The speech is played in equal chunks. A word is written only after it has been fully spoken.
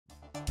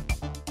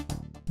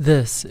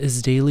This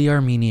is Daily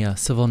Armenia,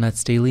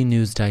 CivilNet's daily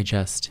news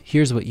digest.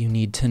 Here's what you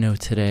need to know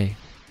today.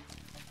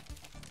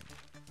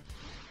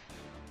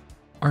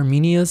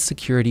 Armenia's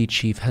security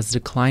chief has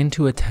declined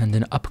to attend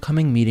an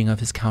upcoming meeting of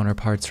his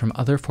counterparts from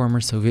other former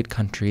Soviet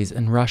countries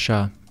in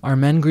Russia.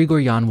 Armen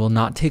Grigoryan will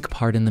not take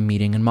part in the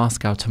meeting in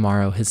Moscow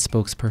tomorrow, his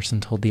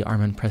spokesperson told the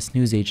Armen press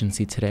news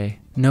agency today.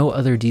 No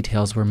other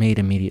details were made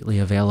immediately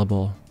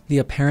available. The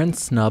apparent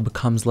snub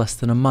comes less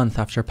than a month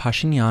after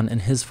Pashinyan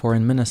and his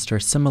foreign minister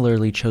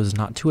similarly chose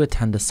not to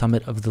attend a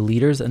summit of the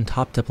leaders and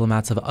top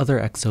diplomats of other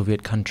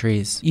ex-Soviet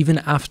countries, even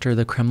after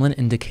the Kremlin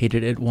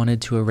indicated it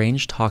wanted to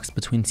arrange talks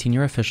between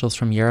senior officials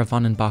from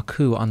Yerevan and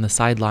Baku on the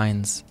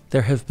sidelines.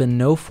 There have been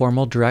no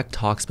formal direct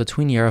talks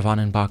between Yerevan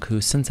and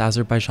Baku since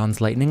Azerbaijan's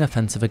lightning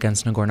offensive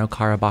against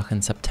Nagorno-Karabakh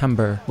in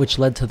September, which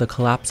led to the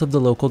collapse of the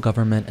local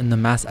government and the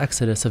mass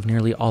exodus of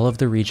nearly all of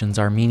the region's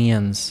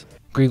Armenians.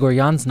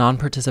 Grigoryan's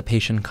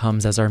non-participation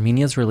comes as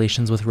Armenia's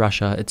relations with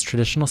Russia, its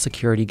traditional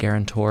security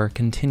guarantor,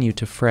 continue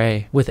to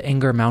fray, with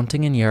anger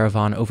mounting in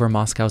Yerevan over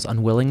Moscow's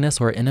unwillingness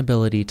or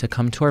inability to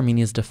come to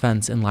Armenia's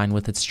defense in line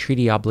with its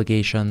treaty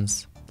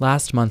obligations.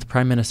 Last month,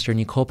 Prime Minister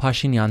Nikol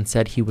Pashinyan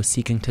said he was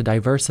seeking to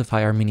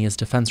diversify Armenia's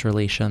defense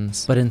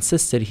relations, but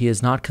insisted he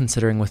is not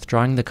considering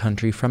withdrawing the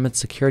country from its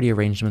security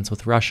arrangements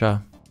with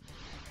Russia.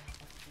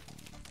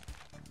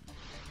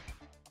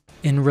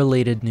 In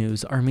related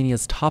news,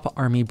 Armenia's top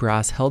army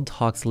brass held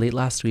talks late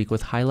last week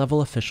with high-level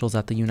officials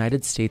at the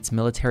United States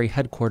military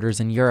headquarters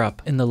in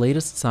Europe, in the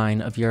latest sign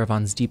of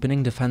Yerevan's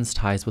deepening defense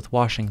ties with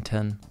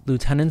Washington.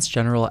 Lieutenants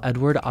General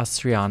Edward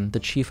Astrian, the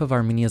chief of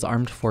Armenia's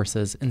armed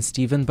forces, and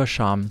Stephen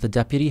Basham, the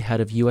deputy head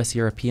of U.S.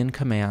 European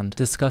Command,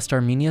 discussed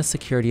Armenia's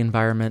security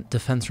environment,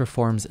 defense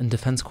reforms, and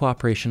defense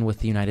cooperation with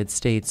the United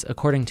States,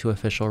 according to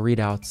official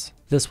readouts.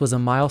 This was a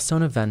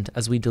milestone event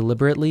as we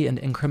deliberately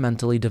and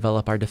incrementally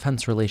develop our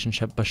defense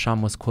relationship,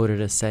 Basham was quoted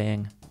as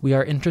saying. We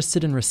are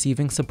interested in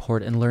receiving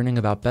support and learning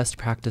about best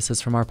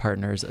practices from our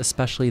partners,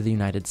 especially the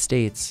United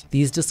States.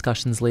 These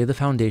discussions lay the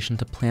foundation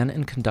to plan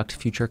and conduct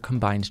future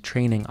combined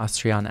training,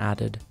 Astrian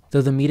added.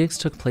 Though the meetings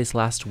took place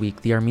last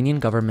week, the Armenian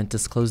government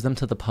disclosed them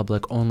to the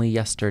public only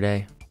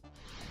yesterday.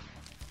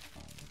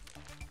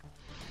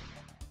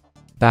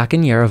 Back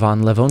in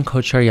Yerevan, Levon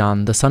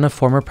Kocharyan, the son of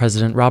former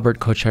President Robert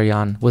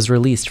Kocharyan, was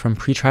released from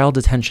pretrial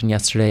detention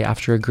yesterday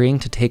after agreeing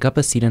to take up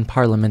a seat in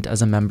parliament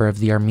as a member of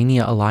the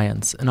Armenia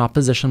Alliance, an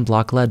opposition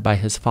bloc led by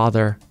his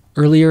father.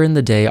 Earlier in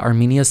the day,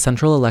 Armenia's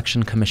Central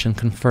Election Commission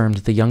confirmed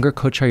the younger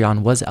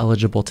Kocharyan was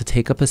eligible to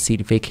take up a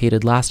seat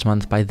vacated last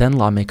month by then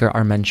lawmaker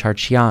Armen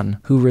Grigoryan,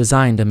 who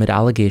resigned amid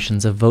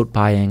allegations of vote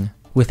buying.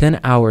 Within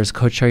hours,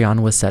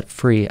 Kocharyan was set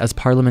free, as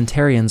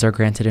parliamentarians are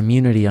granted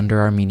immunity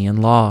under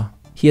Armenian law.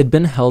 He had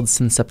been held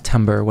since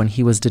September when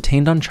he was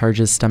detained on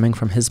charges stemming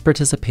from his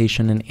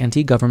participation in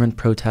anti-government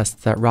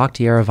protests that rocked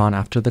Yerevan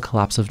after the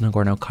collapse of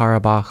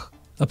Nagorno-Karabakh.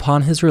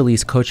 Upon his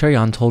release,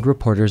 Kocharyan told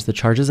reporters the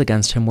charges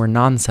against him were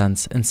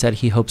nonsense and said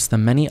he hopes the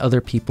many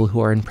other people who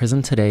are in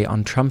prison today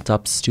on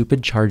trumped-up,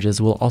 stupid charges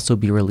will also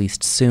be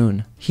released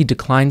soon. He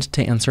declined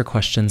to answer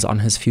questions on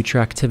his future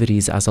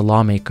activities as a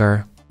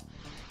lawmaker.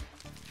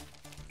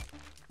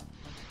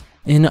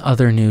 In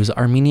other news,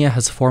 Armenia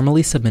has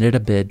formally submitted a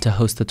bid to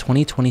host the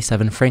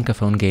 2027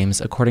 Francophone Games,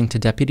 according to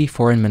Deputy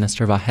Foreign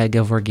Minister Armen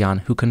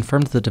Grigoryan, who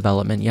confirmed the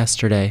development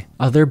yesterday.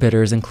 Other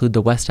bidders include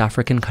the West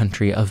African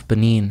country of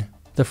Benin.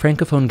 The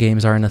Francophone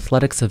Games are an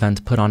athletics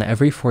event put on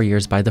every 4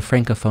 years by the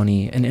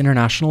Francophonie, an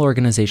international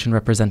organization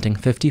representing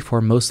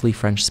 54 mostly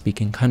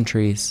French-speaking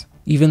countries.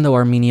 Even though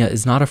Armenia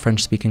is not a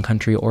French-speaking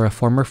country or a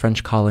former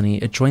French colony,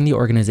 it joined the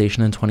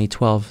organization in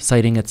 2012,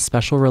 citing its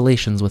special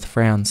relations with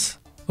France.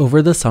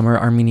 Over the summer,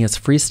 Armenia's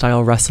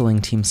freestyle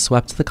wrestling team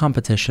swept the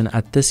competition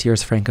at this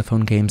year's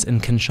Francophone Games in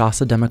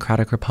Kinshasa,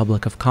 Democratic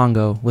Republic of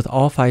Congo, with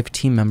all 5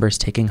 team members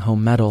taking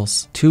home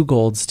medals: 2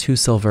 golds, 2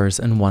 silvers,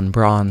 and 1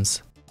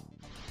 bronze.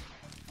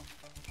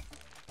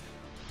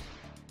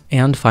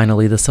 And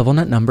finally, the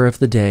CivilNet number of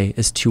the day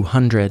is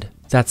 200.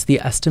 That's the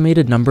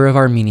estimated number of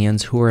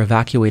Armenians who were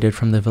evacuated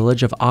from the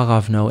village of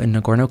Aghavno in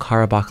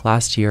Nagorno-Karabakh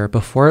last year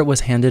before it was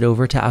handed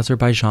over to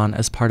Azerbaijan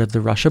as part of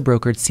the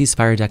Russia-brokered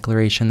ceasefire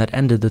declaration that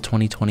ended the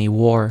 2020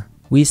 war.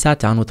 We sat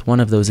down with one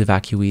of those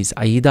evacuees,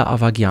 Aida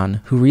Avagyan,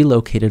 who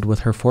relocated with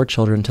her 4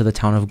 children to the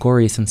town of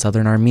Goris in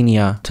southern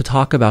Armenia, to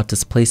talk about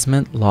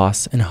displacement,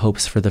 loss, and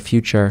hopes for the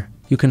future.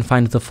 You can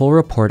find the full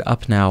report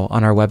up now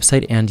on our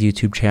website and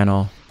YouTube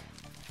channel.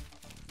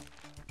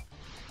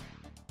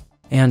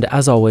 And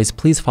as always,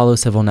 please follow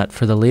CivilNet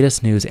for the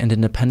latest news and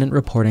independent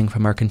reporting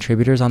from our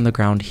contributors on the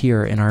ground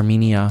here in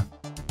Armenia.